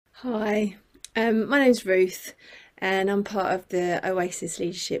Hi, my name's Ruth, and I'm part of the Oasis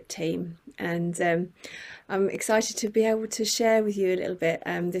leadership team. And I'm excited to be able to share with you a little bit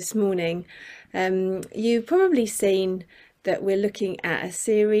this morning. You've probably seen that we're looking at a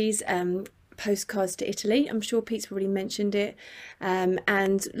series, Postcards to Italy. I'm sure Pete's probably mentioned it.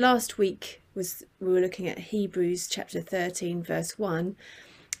 And last week we were looking at Hebrews chapter 13, verse 1.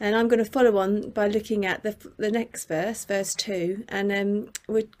 And I'm going to follow on by looking at the next verse, verse 2, and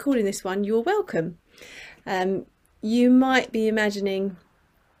we're calling this one "You're Welcome." You might be imagining,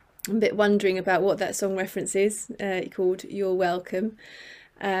 a bit wondering about what that song reference is, called "You're Welcome."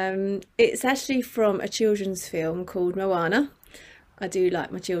 It's actually from a children's film called Moana. I do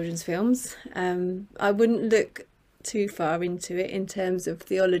like my children's films. I wouldn't look too far into it in terms of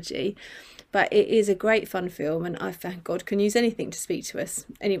theology, but it is a great fun film, and I found God can use anything to speak to us.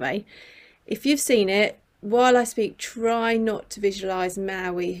 Anyway, if you've seen it, while I speak, try not to visualise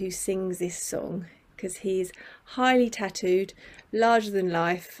Maui, who sings this song, because he's highly tattooed, larger than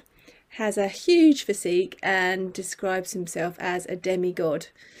life, has a huge physique, and describes himself as a demigod.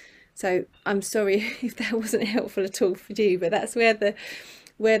 So I'm sorry if that wasn't helpful at all for you, but that's where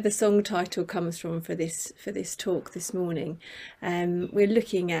the song title comes from for this talk this morning. We're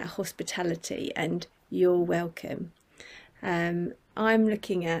looking at hospitality and you're welcome. I'm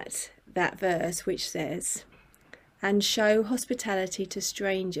looking at that verse which says, "And show hospitality to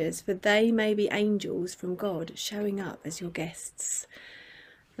strangers, for they may be angels from God showing up as your guests."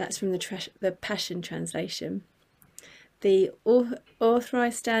 That's from the Passion Translation. The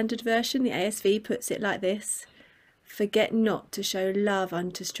Authorized Standard Version, the ASV, puts it like this: "Forget not to show love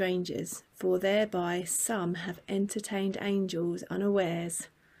unto strangers, for thereby some have entertained angels unawares."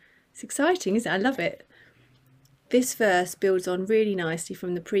 It's exciting, isn't it? I love it. This verse builds on really nicely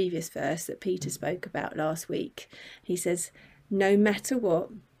from the previous verse that Peter spoke about last week. He says, "No matter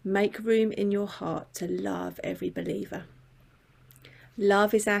what, make room in your heart to love every believer."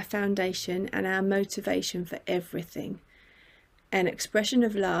 Love is our foundation and our motivation for everything. An expression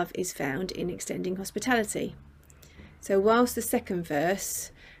of love is found in extending hospitality. So whilst the second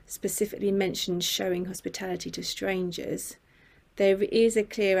verse specifically mentions showing hospitality to strangers, there is a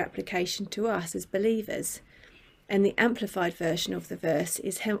clear application to us as believers. And the amplified version of the verse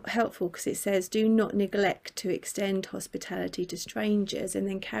is helpful because it says, "Do not neglect to extend hospitality to strangers," and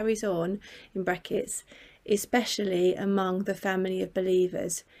then carries on in brackets, "especially among the family of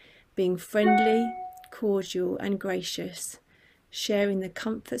believers, being friendly, cordial and gracious, sharing the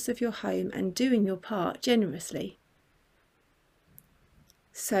comforts of your home and doing your part generously."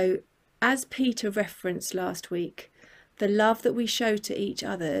 So, as Peter referenced last week, the love that we show to each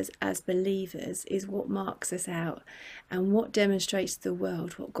other as believers is what marks us out and what demonstrates to the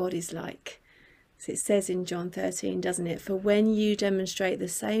world what God is like. So it says in John 13, doesn't it? "For when you demonstrate the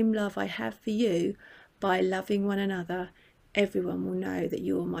same love I have for you by loving one another, everyone will know that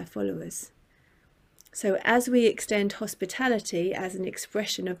you are my followers." So as we extend hospitality as an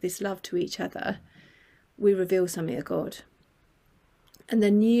expression of this love to each other, we reveal something of God. And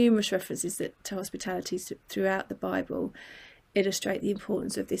the numerous references to hospitality throughout the Bible illustrate the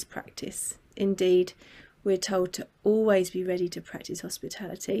importance of this practice. Indeed, we're told to always be ready to practice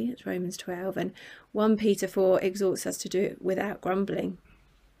hospitality, it's Romans 12, and 1 Peter 4 exhorts us to do it without grumbling.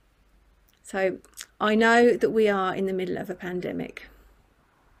 So I know that we are in the middle of a pandemic.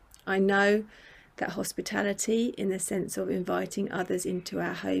 I know that hospitality, in the sense of inviting others into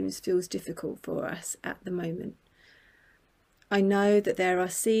our homes, feels difficult for us at the moment. I know that there are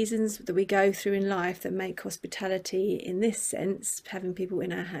seasons that we go through in life that make hospitality, in this sense, having people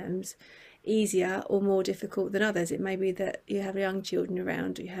in our homes, easier or more difficult than others. It may be that you have young children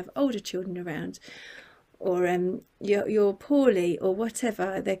around, or you have older children around, or you're poorly, or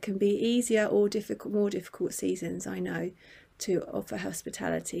whatever. There can be easier or more difficult seasons, I know, to offer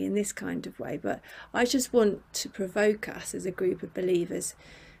hospitality in this kind of way. But I just want to provoke us as a group of believers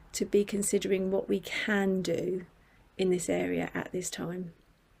to be considering what we can do in this area at this time.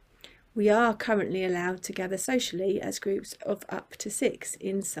 We are currently allowed to gather socially as groups of up to 6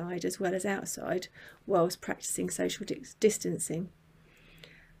 inside as well as outside, whilst practicing social distancing.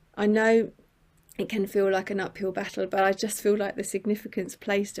 I know it can feel like an uphill battle, but I just feel like the significance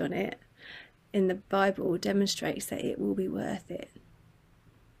placed on it in the Bible demonstrates that it will be worth it.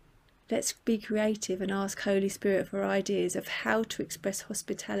 Let's be creative and ask Holy Spirit for ideas of how to express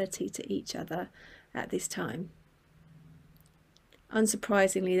hospitality to each other at this time.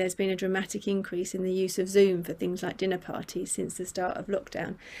 Unsurprisingly, there's been a dramatic increase in the use of Zoom for things like dinner parties since the start of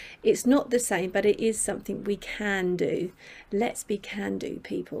lockdown. It's not the same, but it is something we can do. Let's be can-do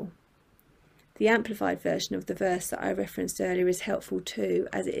people. The amplified version of the verse that I referenced earlier is helpful too,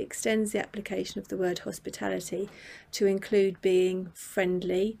 as it extends the application of the word hospitality to include being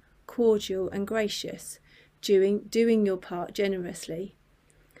friendly, cordial and gracious, doing your part generously.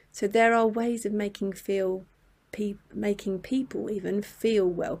 So there are ways of making people even feel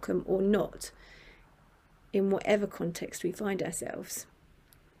welcome or not, in whatever context we find ourselves.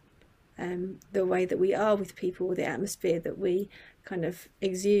 The way that we are with people, or the atmosphere that we kind of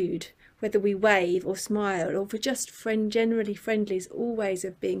exude, whether we wave or smile, or for just generally friendly, is all ways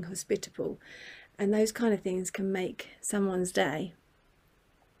of being hospitable. And those kind of things can make someone's day.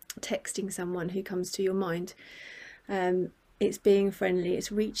 Texting someone who comes to your mind, it's being friendly,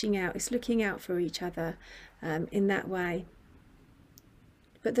 it's reaching out, it's looking out for each other in that way.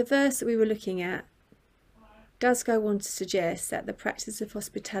 But the verse that we were looking at does go on to suggest that the practice of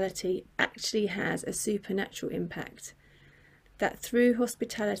hospitality actually has a supernatural impact, that through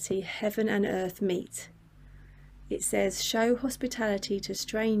hospitality heaven and earth meet. It says, show hospitality to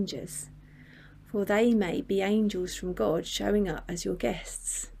strangers, for they may be angels from God showing up as your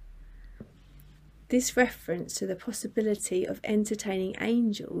guests. This reference to the possibility of entertaining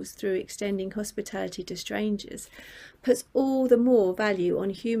angels through extending hospitality to strangers puts all the more value on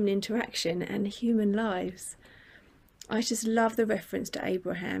human interaction and human lives. I just love the reference to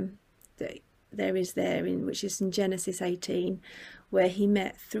Abraham that there is which is in Genesis 18, where he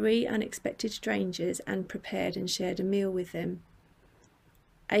met 3 unexpected strangers and prepared and shared a meal with them.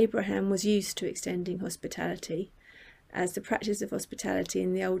 Abraham was used to extending hospitality, as the practice of hospitality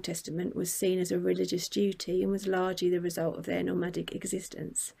in the Old Testament was seen as a religious duty and was largely the result of their nomadic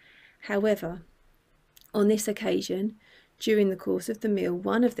existence. However, on this occasion, during the course of the meal,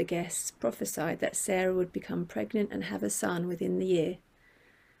 one of the guests prophesied that Sarah would become pregnant and have a son within the year.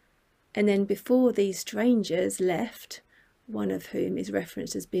 And then before these strangers left, one of whom is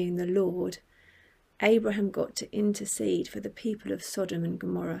referenced as being the Lord, Abraham got to intercede for the people of Sodom and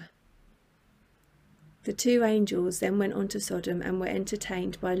Gomorrah. The 2 angels then went on to Sodom and were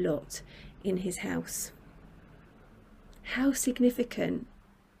entertained by Lot in his house. How significant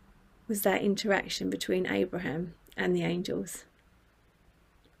was that interaction between Abraham and the angels?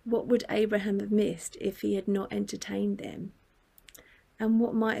 What would Abraham have missed if he had not entertained them? And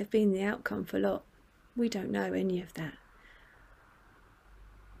what might have been the outcome for Lot? We don't know any of that.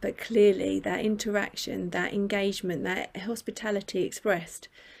 But clearly that interaction, that engagement, that hospitality expressed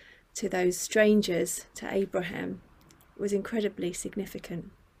to those strangers, to Abraham, was incredibly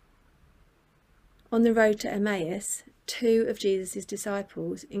significant. On the road to Emmaus, 2 of Jesus'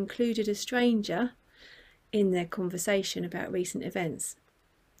 disciples included a stranger in their conversation about recent events.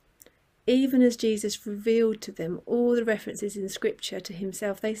 Even as Jesus revealed to them all the references in Scripture to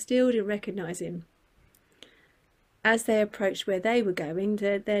himself, they still didn't recognise him. As they approached where they were going,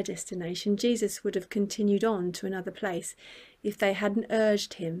 their destination, Jesus would have continued on to another place if they hadn't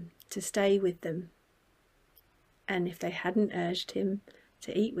urged him to stay with them, and if they hadn't urged him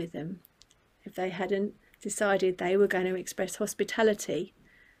to eat with them, if they hadn't decided they were going to express hospitality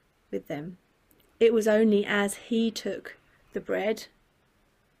with them. It was only as he took the bread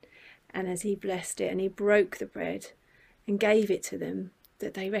and as he blessed it and he broke the bread and gave it to them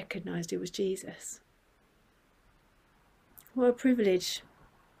that they recognised it was Jesus. What a privilege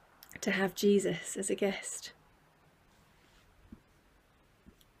to have Jesus as a guest.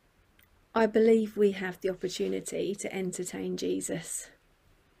 I believe we have the opportunity to entertain Jesus,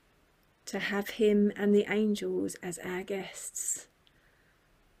 to have him and the angels as our guests.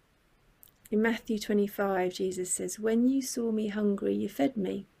 In Matthew 25, Jesus says, when you saw me hungry, you fed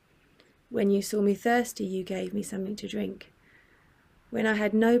me. When you saw me thirsty, you gave me something to drink. When I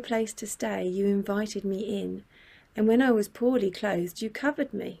had no place to stay, you invited me in. And when I was poorly clothed, you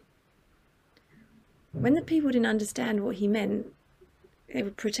covered me. When the people didn't understand what he meant, they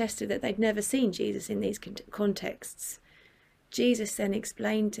protested that they'd never seen Jesus in these contexts. Jesus then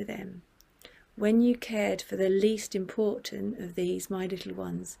explained to them, when you cared for the least important of these, my little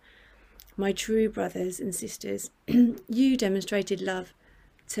ones, my true brothers and sisters, you demonstrated love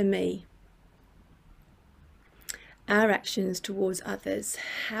to me. Our actions towards others,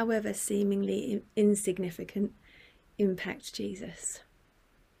 however seemingly insignificant, impact Jesus.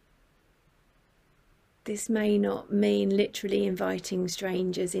 This may not mean literally inviting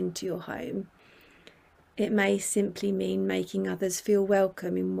strangers into your home. It may simply mean making others feel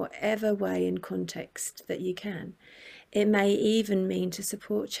welcome in whatever way and context that you can. It may even mean to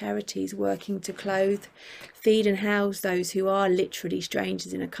support charities working to clothe, feed and house those who are literally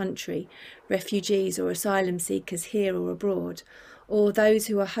strangers in a country, refugees or asylum seekers here or abroad, or those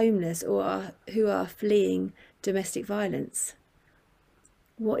who are homeless or who are fleeing domestic violence.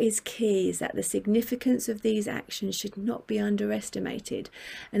 What is key is that the significance of these actions should not be underestimated,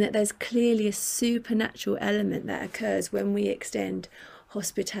 and that there's clearly a supernatural element that occurs when we extend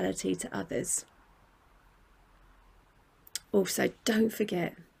hospitality to others. Also, don't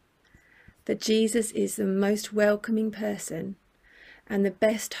forget that Jesus is the most welcoming person and the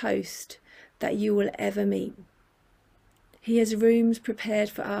best host that you will ever meet. He has rooms prepared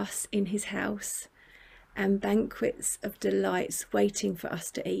for us in his house and banquets of delights waiting for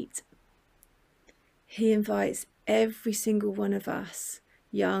us to eat. He invites every single one of us,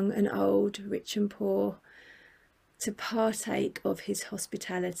 young and old, rich and poor, to partake of his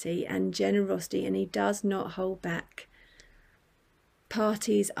hospitality and generosity, and he does not hold back.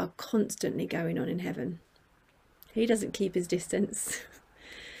 Parties are constantly going on in heaven. He doesn't keep his distance.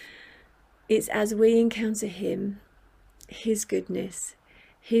 It's as we encounter him, his goodness,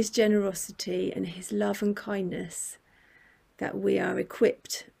 his generosity and his love and kindness, that we are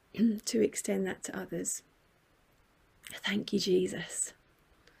equipped to extend that to others. Thank you, Jesus.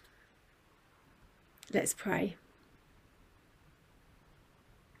 Let's pray.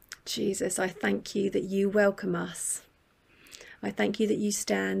 Jesus, I thank you that you welcome us. I thank you that you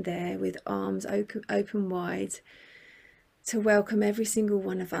stand there with arms open wide to welcome every single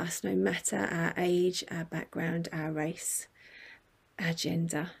one of us, no matter our age, our background, our race, our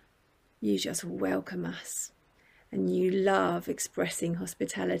gender. You just welcome us, and you love expressing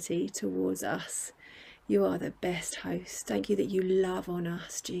hospitality towards us. You are the best host. Thank you that you love on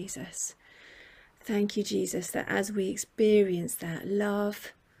us, Jesus. Thank you, Jesus, that as we experience that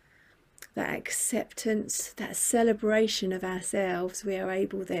love, that acceptance, that celebration of ourselves, we are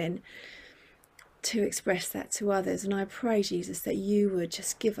able then to express that to others. And I pray, Jesus, that you would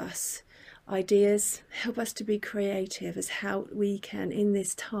just give us ideas, help us to be creative as how we can in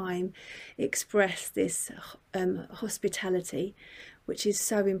this time express this hospitality, which is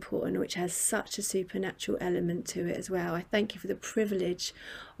so important, which has such a supernatural element to it as well. I thank you for the privilege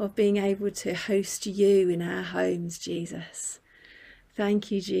of being able to host you in our homes, Jesus.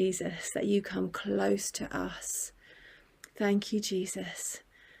 Thank you, Jesus, that you come close to us. Thank you, Jesus.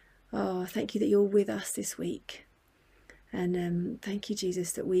 Oh, thank you that you're with us this week. And thank you,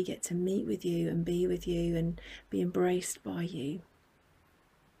 Jesus, that we get to meet with you and be with you and be embraced by you.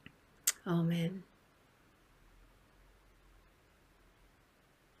 Amen.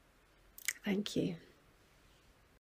 Thank you.